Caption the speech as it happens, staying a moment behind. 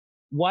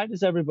why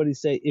does everybody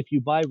say if you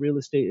buy real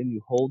estate and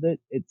you hold it,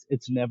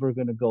 it's never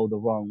going to go the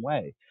wrong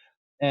way?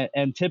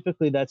 And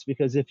typically that's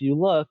because if you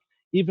look,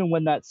 even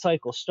when that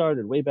cycle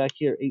started way back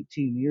here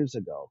 18 years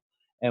ago,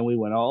 and we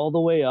went all the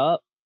way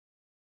up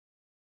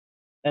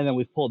and then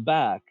we pulled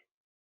back,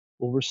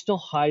 well, we're still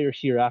higher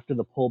here after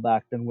the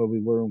pullback than where we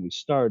were when we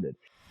started.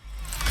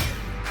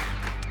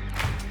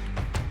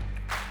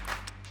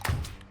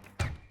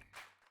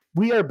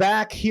 We are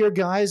back here,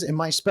 guys, and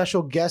my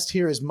special guest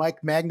here is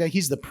Mike Magna.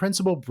 He's the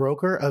principal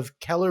broker of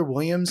Keller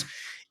Williams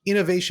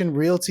Innovation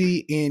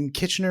Realty in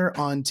Kitchener,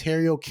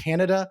 Ontario,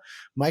 Canada.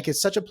 Mike, it's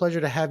such a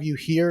pleasure to have you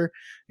here,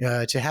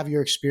 to have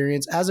your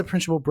experience as a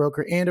principal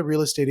broker and a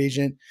real estate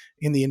agent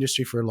in the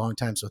industry for a long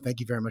time. So thank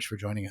you very much for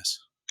joining us.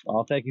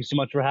 Oh, thank you so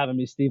much for having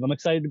me, Steve. I'm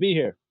excited to be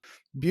here.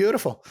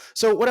 Beautiful.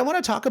 So what I want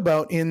to talk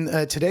about in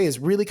today is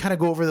really kind of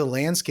go over the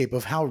landscape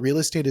of how real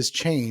estate has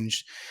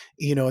changed,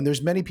 and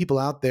there's many people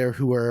out there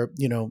who are,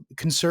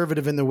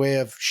 conservative in the way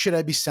of, should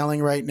I be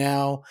selling right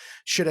now?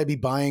 Should I be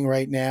buying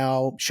right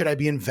now? Should I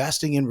be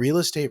investing in real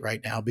estate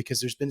right now?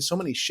 Because there's been so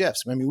many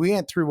shifts. I mean, we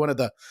went through one of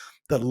the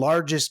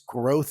largest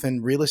growth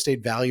in real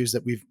estate values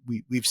that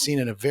we've seen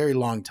in a very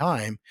long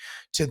time,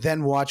 to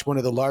then watch one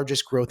of the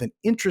largest growth in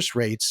interest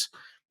rates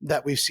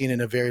that we've seen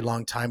in a very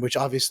long time, which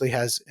obviously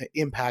has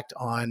impact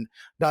on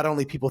not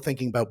only people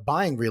thinking about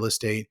buying real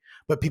estate,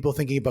 but people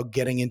thinking about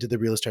getting into the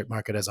real estate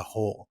market as a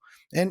whole,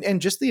 and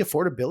just the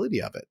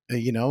affordability of it,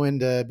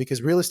 and because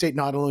real estate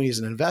not only is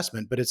an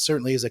investment, but it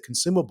certainly is a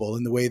consumable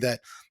in the way that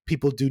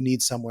people do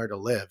need somewhere to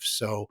live.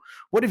 So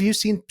what have you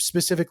seen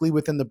specifically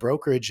within the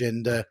brokerage,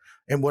 and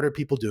what are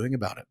people doing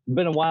about it? It's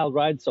been a wild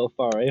ride so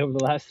far, over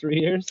the last 3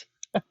 years.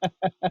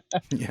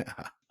 Yeah.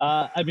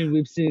 I mean,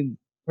 we've seen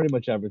pretty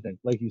much everything,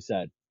 like you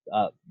said.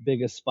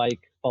 Biggest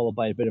spike followed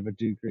by a bit of a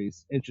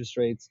decrease. Interest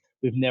rates,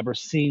 we've never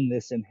seen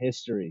this in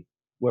history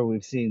where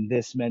we've seen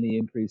this many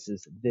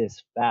increases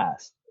this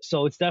fast.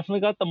 So it's definitely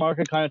got the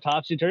market kind of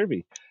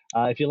topsy-turvy.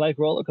 If you like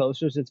roller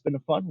coasters, it's been a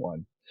fun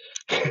one.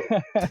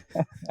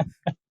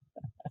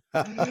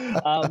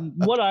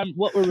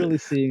 What we're really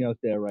seeing out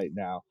there right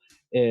now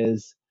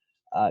is,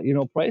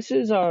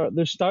 prices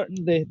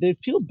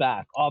they've peeled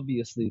back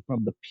obviously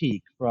from the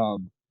peak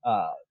from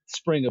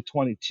spring of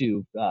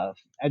 22,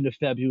 end of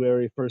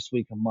February, first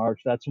week of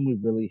March. That's when we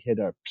really hit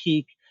our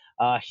peak.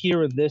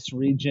 Here in this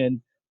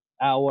region,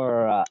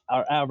 our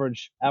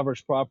average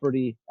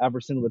property,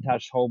 average single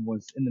detached home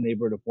was in the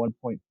neighborhood of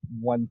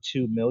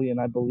 1.12 million,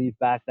 I believe,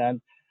 back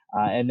then.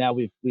 And now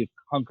we've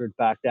hunkered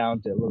back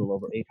down to a little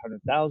over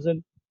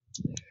 800,000.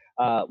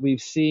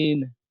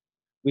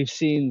 We've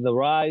seen the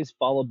rise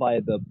followed by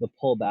the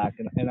pullback,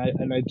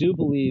 and I do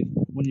believe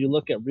when you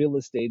look at real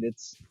estate,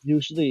 it's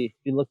usually, if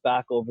you look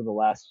back over the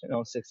last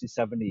 60,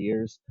 70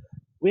 years,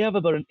 we have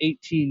about an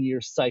 18-year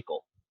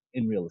cycle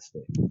in real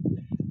estate.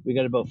 We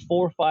got about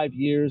 4 or 5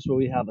 years where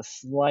we have a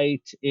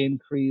slight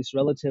increase,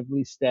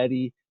 relatively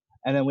steady,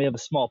 and then we have a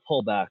small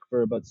pullback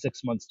for about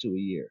 6 months to a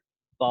year,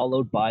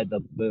 followed by the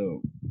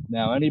boom.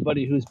 Now,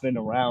 anybody who's been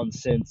around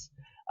since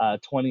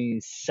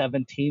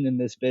 2017 in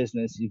this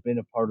business, you've been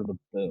a part of the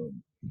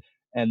boom,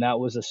 and that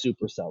was a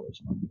super seller's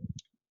market,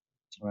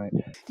 right?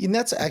 And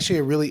that's actually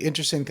a really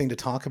interesting thing to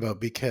talk about,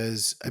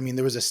 because I mean,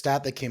 there was a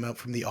stat that came out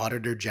from the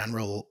Auditor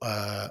General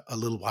a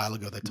little while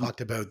ago that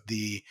talked about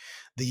the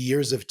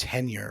years of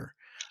tenure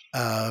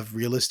of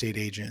real estate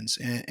agents,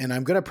 and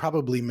I'm going to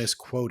probably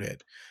misquote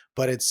it,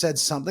 but it said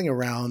something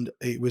around,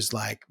 it was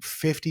like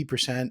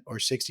 50% or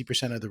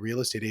 60% of the real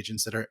estate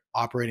agents that are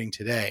operating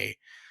today,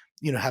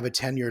 have a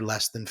tenure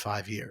less than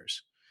 5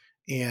 years.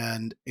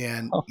 And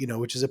Oh,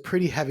 which is a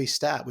pretty heavy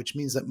stat, which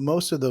means that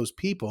most of those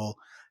people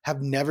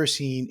have never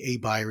seen a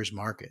buyer's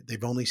market.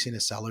 They've only seen a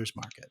seller's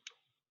market.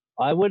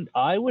 I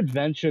would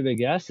venture to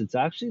guess it's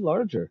actually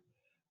larger.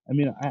 I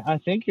mean, I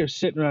think you're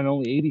sitting around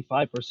only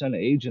 85% of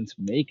agents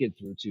make it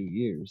through 2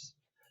 years.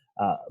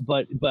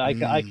 But I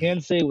Mm.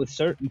 can say with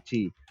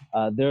certainty,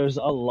 there's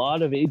a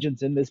lot of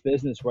agents in this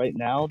business right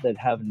now that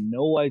have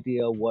no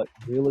idea what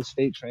real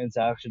estate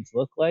transactions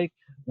look like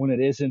when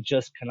it isn't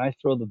just, can I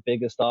throw the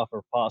biggest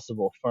offer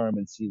possible firm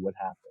and see what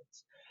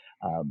happens.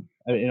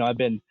 I've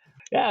been,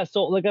 yeah.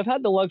 So like I've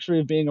had the luxury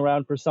of being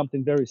around for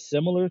something very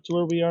similar to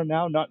where we are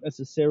now, not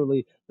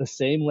necessarily the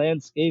same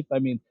landscape. I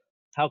mean,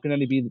 how can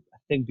anything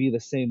be the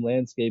same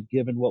landscape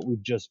given what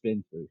we've just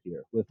been through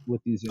here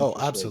with these Oh, interest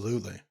rates?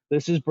 absolutely.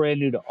 This is brand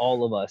new to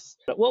all of us.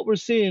 But what we're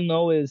seeing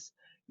though is,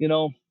 you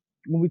know,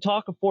 when we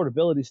talk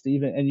affordability,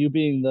 Steve, and you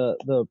being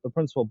the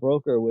principal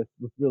broker with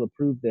Real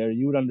Approved there,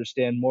 you would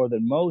understand more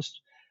than most.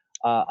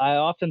 I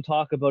often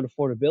talk about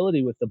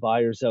affordability with the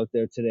buyers out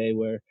there today,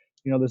 where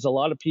there's a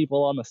lot of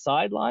people on the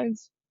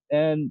sidelines,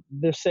 and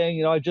they're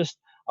saying, I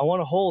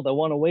want to hold, I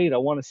want to wait, I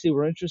want to see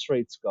where interest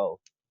rates go.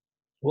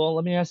 Well,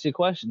 let me ask you a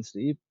question,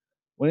 Steve.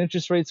 When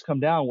interest rates come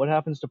down, what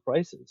happens to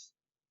prices?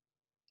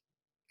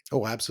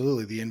 Oh,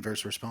 absolutely. The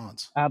inverse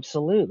response.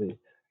 Absolutely.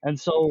 And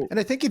so, And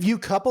I think if you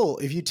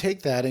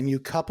take that and you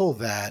couple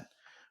that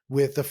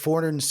with the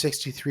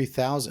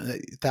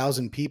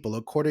 463,000 people,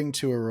 according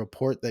to a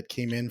report that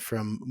came in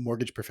from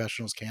Mortgage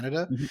Professionals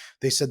Canada, Hmm.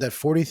 they said that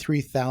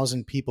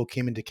 43,000 people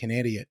came into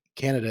Canada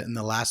in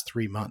the last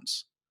 3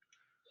 months.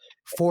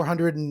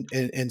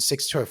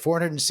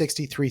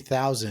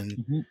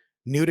 463,000 Hmm.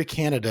 new to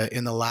Canada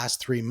in the last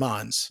 3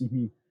 months,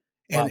 Hmm.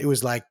 and Wow. it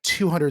was like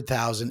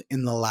 200,000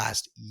 in the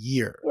last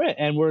year. Right,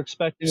 and we're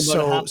expecting about a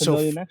So half a so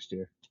million next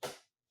year.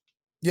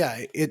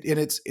 yeah,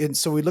 and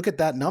so we look at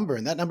that number,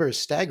 and that number is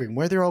staggering.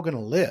 Where they're all going to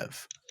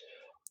live,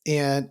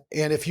 and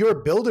if you're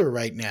a builder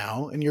right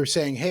now, and you're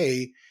saying,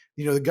 hey,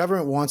 the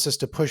government wants us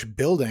to push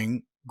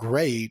building,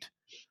 great.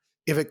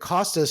 If it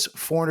costs us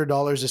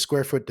 $400 a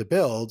square foot to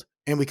build,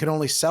 and we can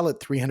only sell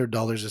it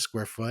 $300 a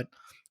square foot,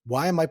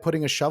 why am I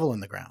putting a shovel in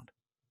the ground?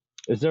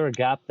 Is there a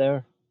gap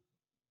there?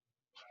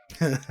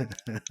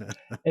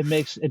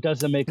 It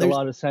doesn't make a There's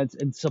lot of sense,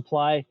 and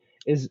supply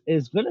is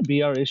going to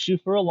be our issue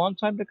for a long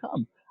time to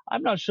come.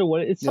 I'm not sure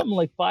what it's yeah, something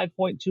like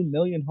 5.2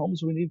 million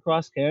homes we need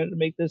across Canada to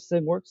make this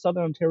thing work.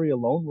 Southern Ontario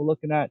alone, we're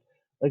looking at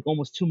like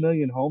almost 2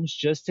 million homes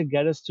just to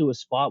get us to a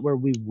spot where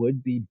we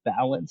would be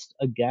balanced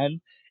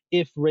again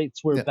if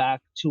rates were yeah.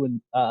 back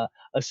to a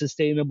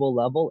sustainable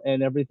level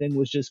and everything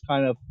was just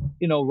kind of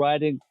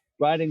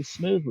riding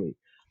smoothly.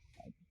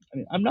 I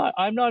mean,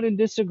 I'm not in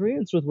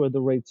disagreement with where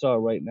the rates are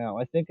right now.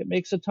 I think it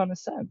makes a ton of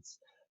sense.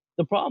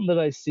 The problem that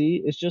I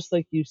see is just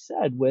like you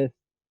said with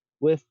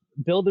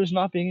builders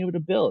not being able to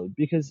build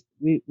because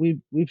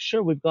we've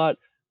got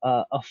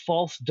a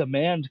false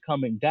demand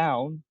coming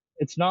down.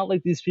 It's not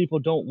like these people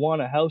don't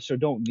want a house or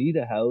don't need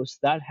a house.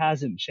 That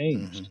hasn't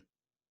changed. Mhm.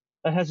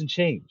 That hasn't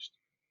changed.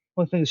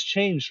 One thing that's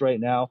changed right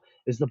now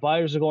is the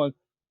buyers are going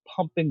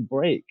pumping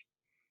brake.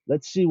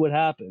 Let's see what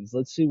happens.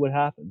 Let's see what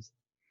happens.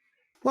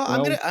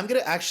 Well, You know? I'm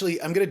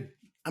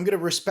gonna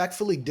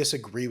respectfully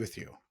disagree with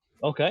you,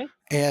 Okay.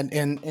 and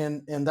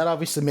that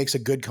obviously makes a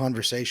good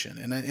conversation.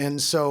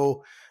 And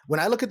so when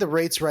I look at the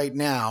rates right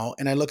now,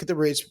 and I look at the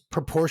rates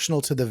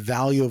proportional to the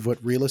value of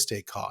what real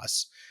estate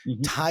costs,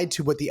 Hmm. tied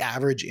to what the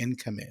average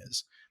income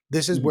is,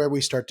 this is Hmm. where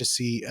we start to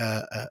see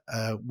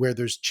where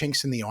there's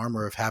chinks in the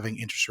armor of having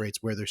interest rates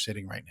where they're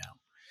sitting right now.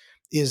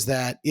 Is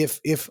that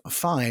if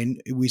fine,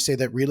 we say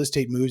that real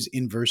estate moves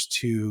inverse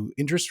to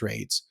interest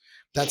rates,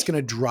 that's going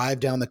to drive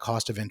down the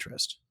cost of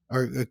interest,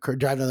 or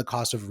drive down the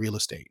cost of real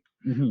estate.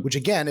 Hmm. Which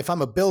again, if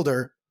I'm a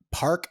builder,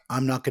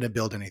 I'm not going to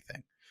build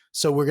anything.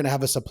 So we're going to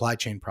have a supply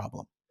chain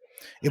problem.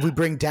 If we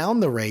bring down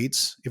the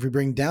rates,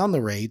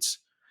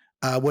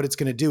 what it's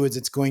going to do is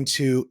it's going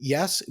to,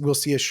 yes, we'll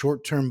see a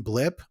short term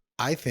blip,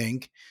 I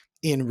think,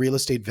 in real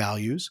estate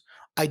values.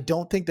 I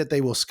don't think that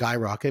they will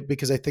skyrocket,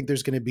 because I think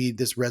there's going to be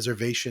this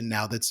reservation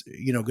now that's,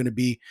 going to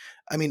be,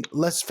 I mean,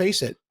 let's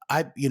face it.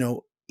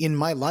 In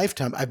my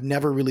lifetime, I've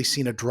never really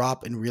seen a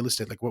drop in real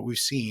estate like what we've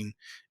seen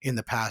in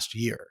the past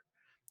year.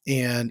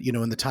 And,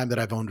 in the time that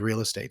I've owned real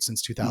estate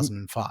since Hmm.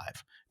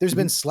 2005, there's Hmm.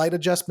 been slight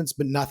adjustments,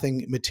 but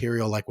nothing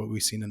material like what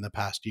we've seen in the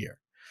past year.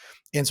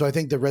 And so I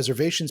think the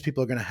reservations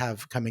people are going to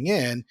have coming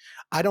in,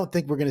 I don't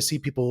think we're going to see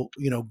people,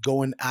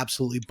 going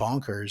absolutely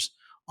bonkers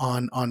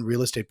on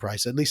real estate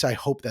price. At least I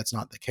hope that's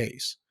not the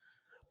case.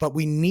 But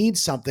we need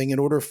something in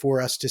order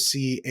for us to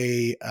see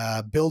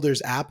a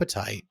builder's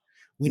appetite.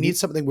 We Hmm. need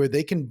something where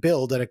they can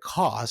build at a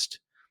cost,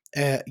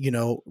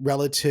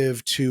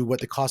 relative to what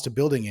the cost of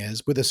building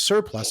is, with a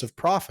surplus of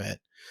profit,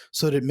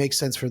 so that it makes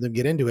sense for them to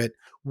get into it,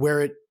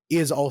 where it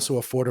is also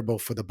affordable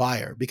for the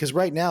buyer. Because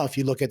right now, if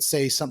you look at,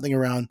 say, something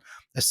around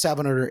a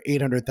 $700,000 or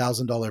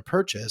 $800,000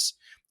 purchase,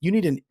 you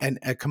need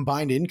a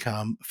combined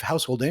income,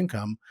 household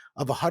income,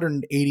 of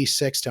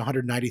 $186,000 to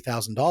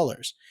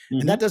 $190,000.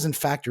 And Hmm. that doesn't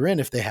factor in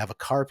if they have a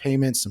car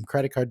payment, some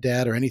credit card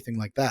debt, or anything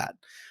like that.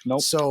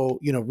 Nope. So,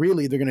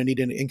 really, they're going to need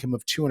an income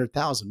of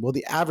 200,000. Well,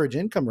 the average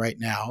income right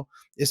now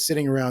is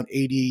sitting around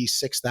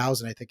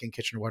 86,000, I think, in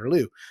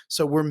Kitchener-Waterloo.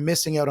 So we're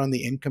missing out on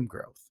the income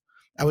growth.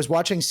 I was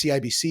watching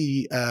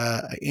CIBC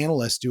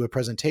analysts do a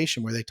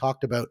presentation where they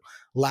talked about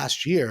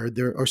last year,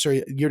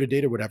 year to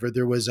date or whatever,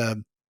 there was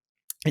an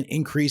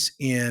increase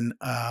in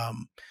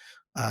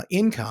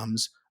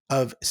incomes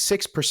of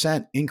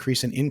 6%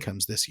 increase in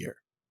incomes this year,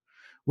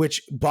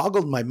 which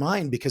boggled my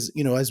mind, because,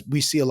 as we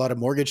see a lot of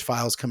mortgage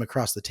files come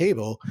across the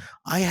table,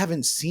 I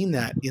haven't seen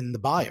that in the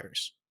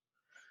buyers.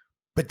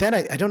 But then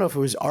I don't know if it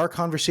was our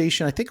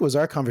conversation. I think it was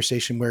our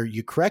conversation where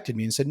you corrected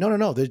me and said,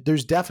 no,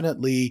 there's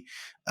definitely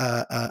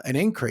an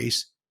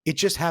increase. It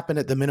just happened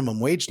at the minimum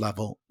wage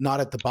level,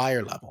 not at the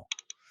buyer level,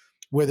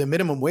 where the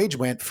minimum wage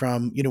went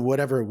from,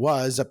 whatever it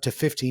was, up to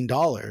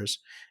 $15.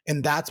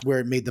 And that's where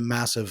it made the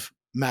massive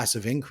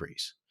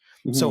increase.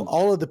 So Hmm.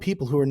 all of the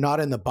people who are not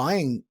in the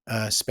buying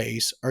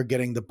space are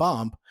getting the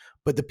bump,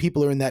 but the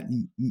people who are in that,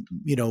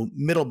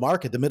 middle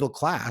market, the middle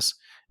class,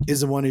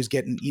 is the one who's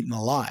getting eaten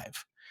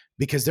alive,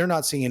 because they're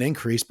not seeing an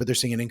increase, but they're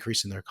seeing an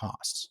increase in their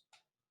costs.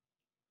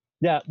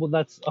 Yeah, well,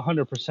 that's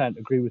 100%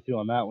 agree with you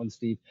on that one,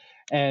 Steve.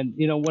 And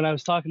when I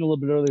was talking a little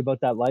bit earlier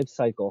about that life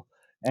cycle,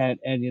 and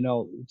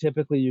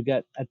typically you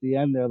get at the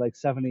end there like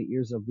 7, 8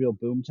 years of real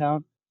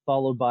boomtown,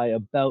 followed by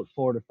about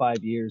 4 to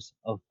 5 years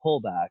of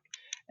pullback.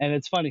 And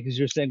it's funny because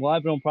you're saying, well,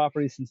 I've owned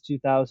property since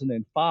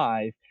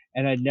 2005,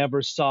 and I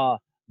never saw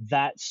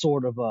that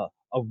sort of a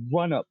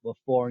run up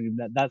before, and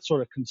that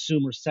sort of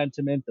consumer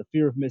sentiment, the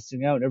fear of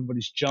missing out,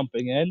 everybody's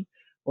jumping in.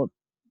 Well,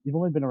 you've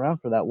only been around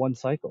for that one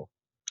cycle.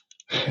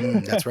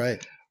 That's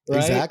right. Right?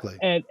 Exactly.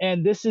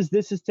 And this is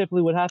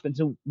typically what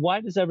happens. And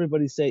why does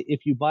everybody say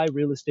if you buy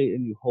real estate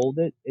and you hold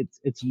it,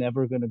 it's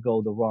never going to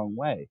go the wrong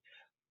way?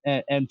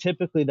 And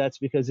typically that's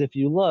because if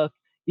you look,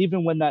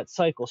 even when that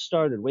cycle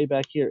started way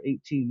back here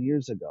 18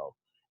 years ago,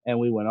 and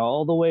we went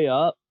all the way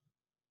up,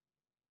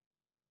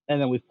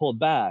 and then we pulled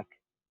back.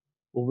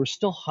 Well, we're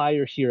still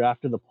higher here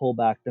after the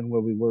pullback than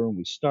where we were when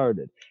we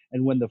started.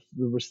 And when there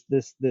was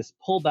this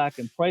pullback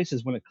in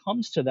prices, when it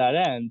comes to that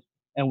end,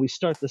 and we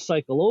start the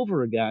cycle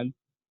over again,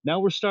 now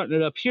we're starting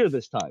it up here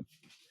this time,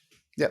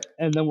 Yep.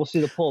 and then we'll see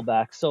the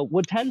pullback. So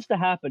what tends to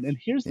happen, and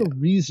here's Yeah. the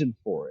reason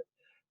for it,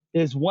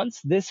 is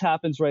once this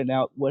happens right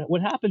now,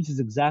 what happens is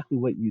exactly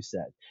what you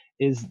said,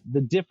 is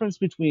the difference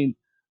between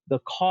the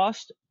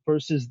cost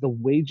versus the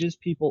wages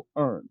people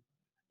earn.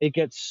 It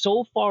gets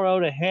so far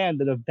out of hand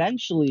that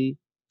eventually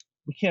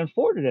we can't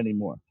afford it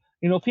anymore.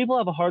 People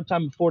have a hard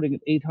time affording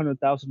an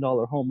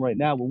 $800,000 home right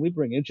now. When we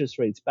bring interest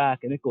rates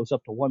back and it goes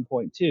up to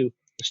 1.2, they're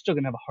still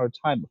going to have a hard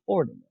time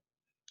affording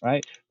it,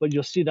 right? But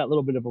you'll see that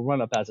little bit of a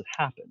run up as it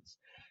happens.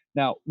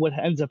 Now, what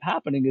ends up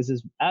happening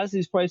is as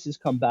these prices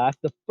come back,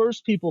 the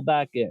first people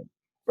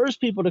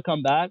to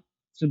come back,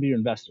 it's going to be your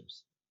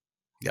investors.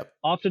 Yep.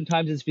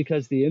 Oftentimes it's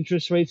because the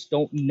interest rates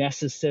don't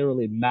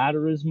necessarily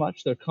matter as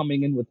much. They're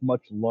coming in with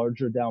much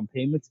larger down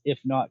payments, if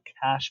not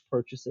cash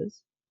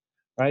purchases,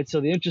 right?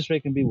 So the interest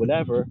rate can be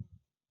whatever,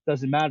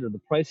 doesn't matter.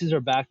 The prices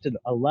are back to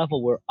a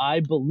level where I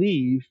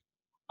believe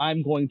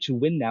I'm going to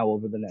win now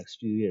over the next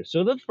few years.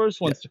 So they're the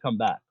first ones Yep. to come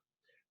back.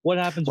 What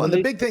happens Well, when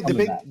and the they big start thing,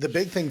 coming back? the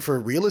big thing for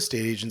real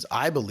estate agents,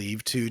 I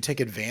believe, to take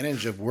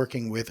advantage of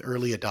working with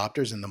early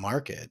adopters in the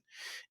market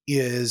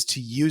is to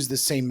use the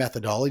same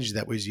methodology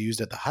that was used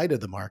at the height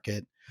of the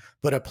market,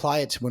 but apply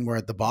it to when we're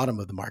at the bottom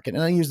of the market.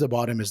 And I use the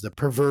bottom as the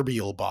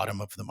proverbial bottom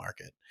of the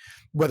market.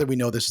 Whether we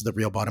know this is the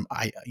real bottom,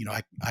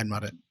 I'm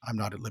not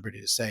at liberty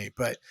to say.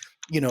 But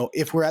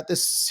if we're at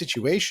this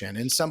situation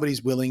and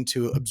somebody's willing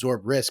to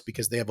absorb risk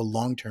because they have a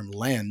long-term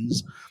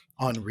lens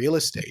on real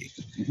estate,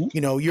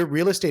 your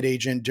real estate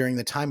agent during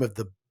the time of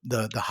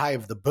the high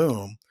of the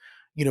boom,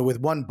 with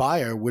one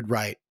buyer would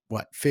write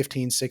what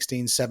 15,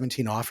 16,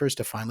 17 offers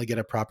to finally get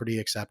a property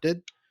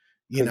accepted.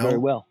 Very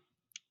well.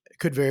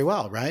 Could very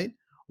well, right?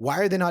 Why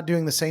are they not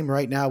doing the same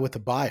right now with the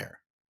buyer?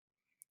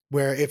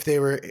 Where if they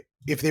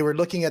were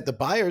looking at the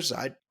buyer's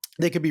side,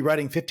 they could be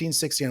writing 15,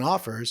 16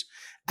 offers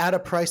at a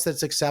price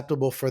that's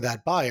acceptable for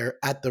that buyer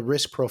at the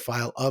risk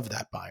profile of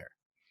that buyer.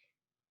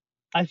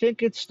 I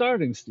think it's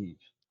starting, Steve.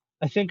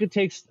 I think it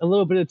takes a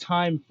little bit of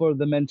time for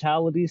the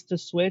mentalities to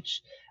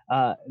switch.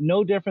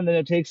 No different than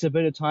it takes a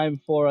bit of time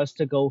for us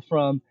to go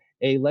from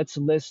a let's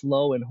list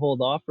low and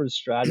hold offers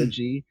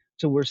strategy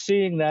to we're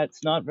seeing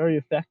that's not very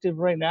effective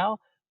right now.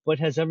 But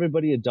has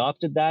everybody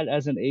adopted that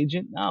as an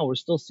agent? No, we're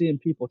still seeing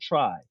people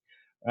try,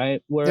 right?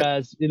 Yep.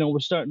 Whereas, we're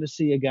starting to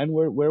see again,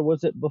 where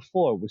was it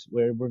before?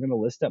 Where we're going to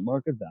list at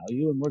market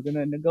value and we're going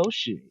to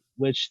negotiate,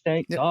 which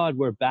thank Yep. God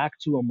we're back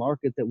to a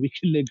market that we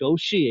can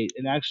negotiate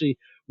and actually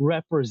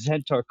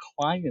represent our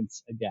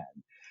clients again.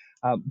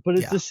 But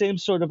it's the same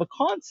sort of a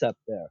concept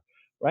there,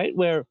 right?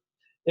 Where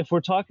if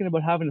we're talking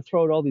about having to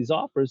throw out all these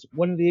offers,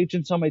 one of the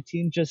agents on my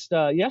team just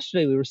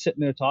yesterday, we were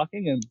sitting there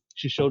talking and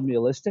she showed me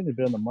a listing. It'd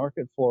been on the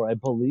market for, I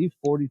believe,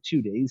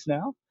 42 days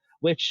now,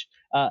 which,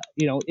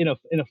 in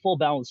a full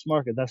balanced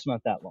market, that's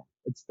not that long.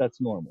 That's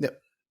normal.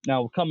 Yep.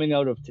 Now coming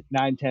out of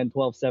 9, 10,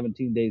 12,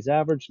 17 days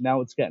average,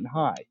 now it's getting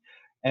high.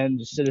 And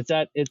so it's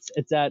at,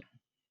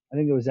 I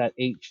think it was at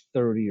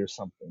 8:30 or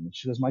something. And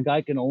she goes, my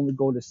guy can only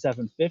go to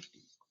 750.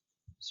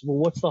 So, well,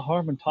 what's the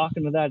harm in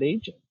talking to that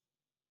agent?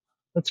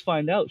 Let's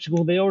find out. She goes,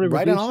 well, they already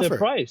Write an reduced their offer.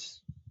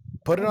 price.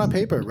 Put it on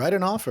paper. Write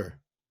an offer.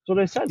 That's what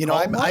I said.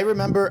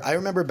 I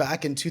remember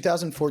back in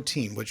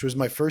 2014, which was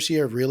my first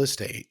year of real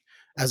estate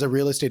as a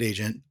real estate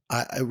agent.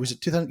 I was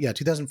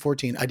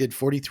 2014. I did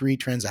 43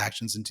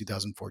 transactions in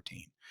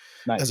 2014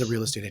 Nice. as a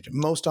real estate agent,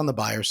 most on the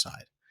buyer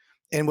side.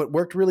 And what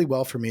worked really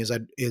well for me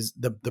is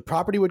the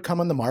property would come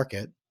on the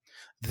market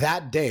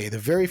that day. The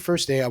very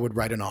first day I would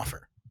write an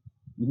offer.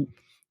 Mm-hmm.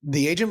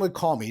 The agent would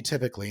call me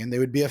typically and they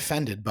would be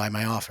offended by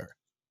my offer.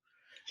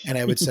 And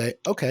I would say,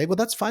 okay, well,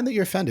 that's fine that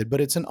you're offended,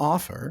 but it's an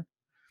offer.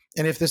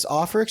 And if this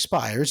offer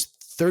expires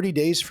 30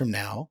 days from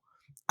now,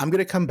 I'm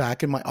going to come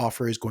back and my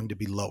offer is going to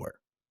be lower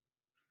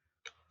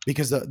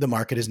because the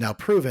market has now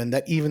proven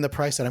that even the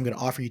price that I'm going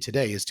to offer you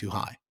today is too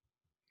high.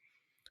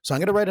 So I'm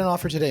going to write an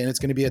offer today and it's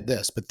going to be at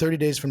this, but 30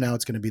 days from now,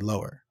 it's going to be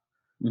lower.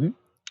 Mm-hmm.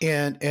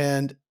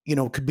 And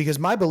because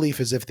my belief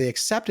is if they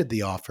accepted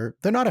the offer,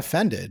 they're not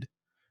offended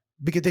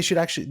because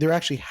they're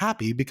actually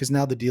happy because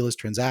now the deal is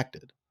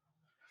transacted.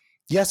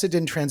 Yes, it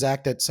didn't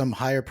transact at some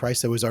higher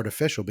price that was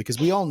artificial because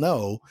we all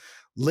know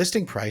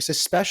listing price,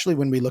 especially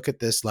when we look at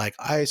this, like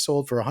I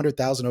sold for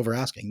 100,000 over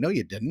asking. No,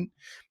 you didn't.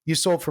 You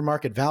sold for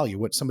market value,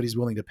 what somebody's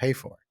willing to pay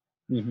for.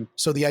 Mm-hmm.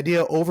 So the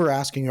idea of over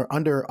asking or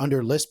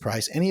under list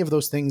price, any of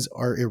those things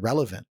are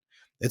irrelevant.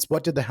 It's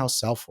what did the house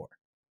sell for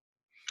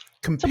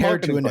It's a compared to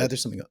marketing another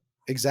price. something else.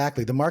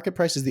 Exactly. The market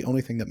price is the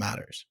only thing that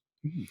matters.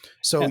 Mm-hmm.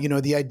 So, Yeah. you know,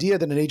 the idea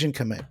that an agent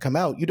come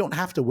out, you don't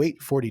have to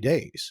wait 40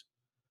 days.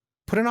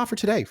 Put an offer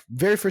today,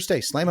 very first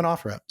day, slam an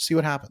offer out, see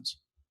what happens.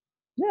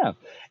 Yeah.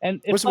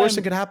 And if What's the worst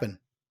that could happen?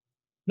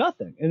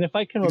 nothing. And if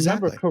I can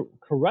remember Exactly.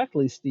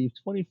 correctly, Steve,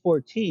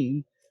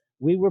 2014,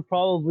 we were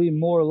probably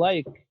more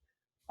like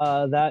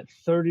that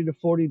 30 to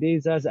 40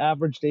 days as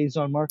average days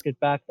on market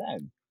back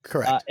then.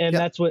 Correct. And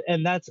Yep.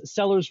 that's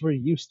sellers were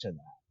used to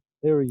that.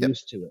 They were Yep.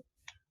 used to it,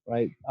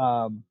 right?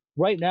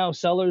 Right now,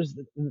 sellers,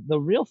 the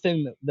real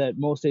thing that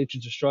most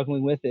agents are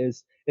struggling with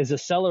is a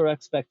seller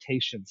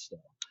expectation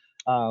still.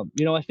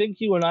 You know, I think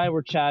you and I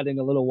were chatting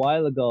a little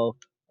while ago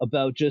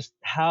about just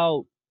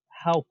how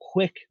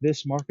quick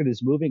this market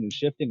is moving and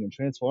shifting and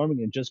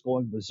transforming and just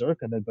going berserk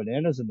and then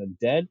bananas and then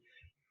dead.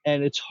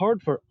 And it's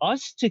hard for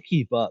us to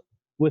keep up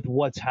with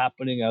what's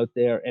happening out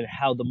there and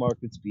how the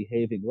market's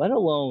behaving, let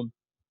alone,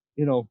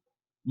 you know,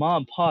 mom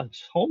and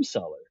pop's home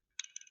seller,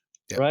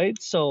 Yep.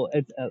 right? So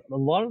a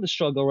lot of the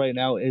struggle right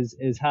now is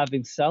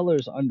having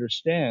sellers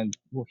understand,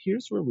 well,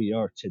 here's where we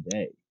are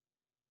today,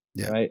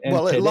 Yeah. right? And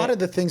Well, a lot today, of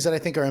the things that I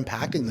think are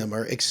impacting them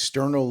are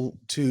external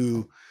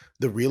to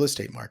the real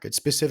estate market,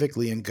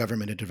 specifically in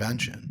government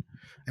intervention.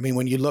 I mean,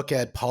 when you look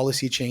at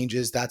policy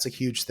changes, that's a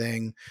huge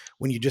thing.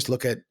 When you just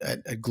look at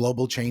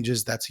global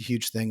changes, that's a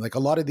huge thing. Like a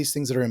lot of these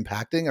things that are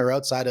impacting are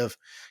outside of,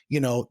 you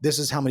know, this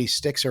is how many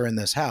sticks are in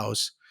this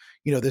house.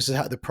 You know, this is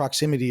how the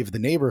proximity of the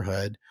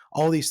neighborhood,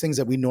 all these things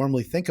that we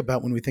normally think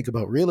about when we think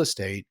about real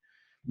estate,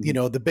 you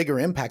know, the bigger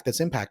impact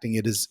that's impacting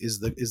it is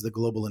the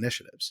global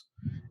initiatives.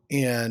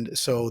 And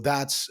so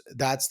that's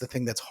the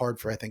thing that's hard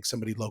for, I think,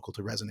 somebody local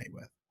to resonate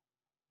with.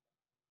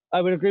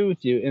 I would agree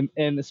with you,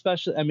 and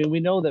especially, I mean, we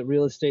know that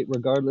real estate,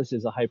 regardless,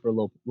 is a hyper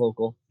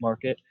local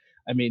market.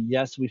 I mean,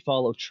 yes, we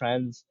follow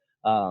trends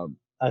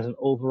as an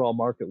overall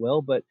market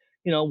will, but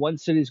you know, one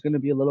city is going to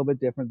be a little bit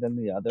different than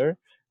the other.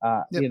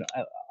 Yep. You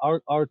know,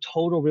 our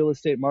total real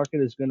estate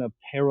market is going to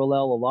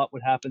parallel a lot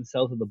what happens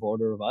south of the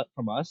border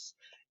from us.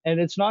 And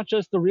it's not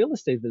just the real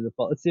estate that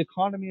default; it's the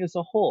economy as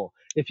a whole.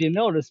 If you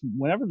notice,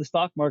 whenever the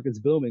stock market's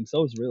booming,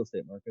 so is the real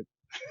estate market,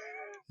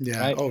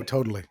 Yeah. right? Oh,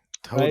 totally.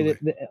 Right? Totally.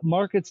 The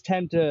markets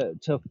tend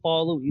to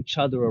follow each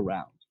other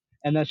around,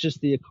 and that's just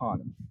the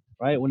economy,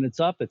 right? When it's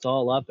up, it's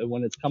all up, and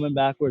when it's coming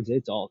backwards,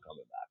 it's all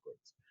coming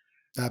backwards,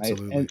 right?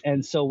 Absolutely.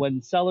 And so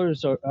when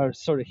sellers are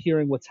sort of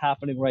hearing what's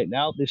happening right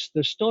now,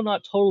 they're still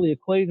not totally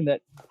equating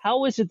that.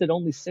 How is it that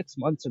only 6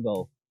 months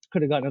ago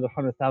could have got another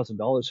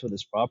 $100,000 for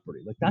this property?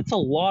 Like that's a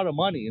lot of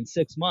money in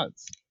 6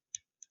 months.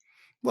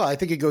 Well, I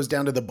think it goes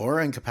down to the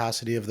borrowing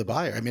capacity of the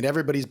buyer. I mean,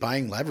 everybody's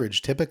buying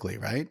leverage typically,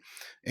 right?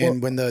 Well,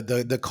 And when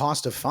the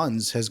cost of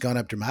funds has gone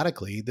up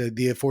dramatically, the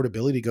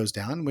affordability goes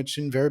down, which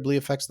invariably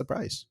affects the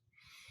price.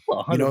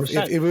 well, You know, if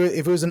 100%.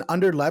 if it was an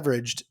under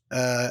leveraged,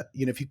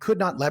 you know, if you could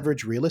not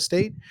leverage real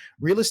estate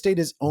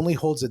is only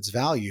holds its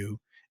value,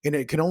 and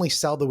it can only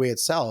sell the way it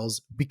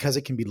sells because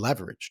it can be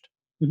leveraged.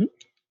 Hmm.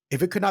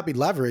 If it could not be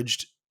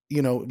leveraged,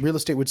 you know, real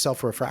estate would sell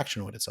for a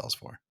fraction of what it sells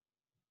for.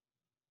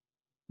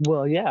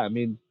 Well, yeah, I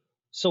mean,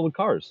 so would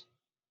cars.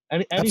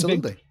 Any big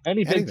Absolutely.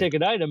 any big Anything.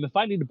 ticket item, if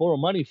I need to borrow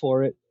money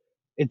for it,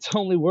 it's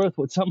only worth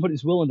what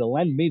somebody's willing to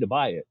lend me to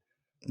buy it.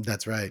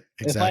 That's right.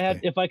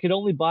 Exactly. If I could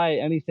only buy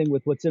anything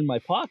with what's in my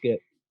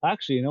pocket,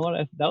 actually, you know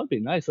what? That would be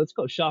nice. Let's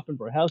go shopping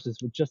for houses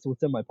with just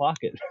what's in my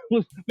pocket.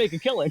 Make a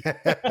killing.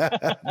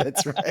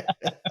 That's right.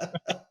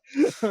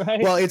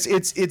 Right? Well,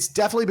 it's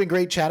definitely been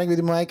great chatting with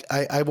you, Mike.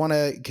 I want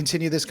to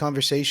continue this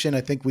conversation.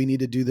 I think we need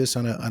to do this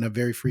on a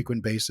very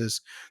frequent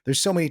basis. There's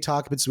so many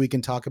topics we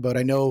can talk about.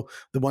 I know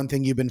the one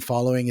thing you've been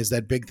following is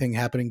that big thing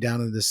happening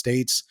down in the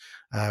States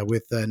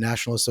with the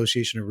National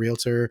Association of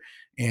Realtor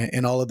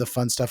and all of the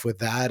fun stuff with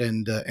that.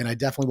 And I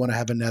definitely want to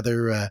have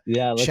another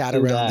Yeah, let's chat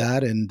do around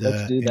that. that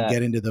Let's do and that.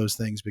 get into those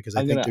things because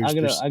I I'm think gonna I'm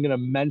gonna there's I'm gonna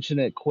mention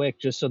it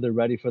quick just so they're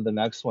ready for the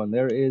next one.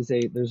 There's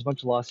a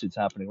bunch of lawsuits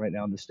happening right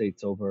now in the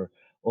States over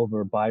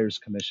buyers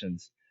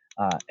commissions.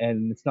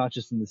 And it's not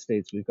just in the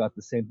States. We've got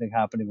the same thing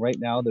happening right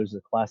now. There's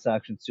a class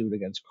action suit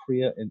against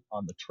Korea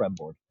on the TREB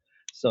board.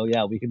 So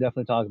yeah, we can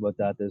definitely talk about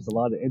that. There's a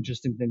lot of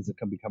interesting things that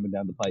can be coming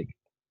down the pike.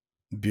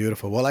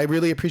 Beautiful. Well, I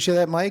really appreciate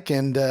that, Mike.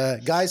 And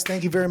guys,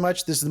 thank you very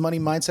much. This is the Money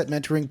Mindset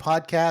Mentoring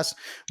Podcast.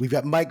 We've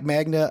got Mike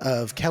Magna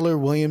of Keller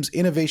Williams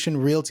Innovation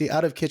Realty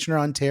out of Kitchener,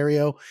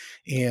 Ontario.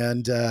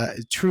 And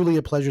truly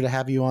a pleasure to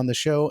have you on the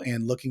show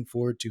and looking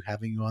forward to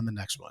having you on the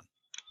next one.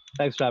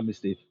 Thanks for having me,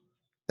 Steve.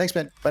 Thanks,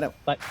 Ben. Bye now.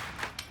 Bye.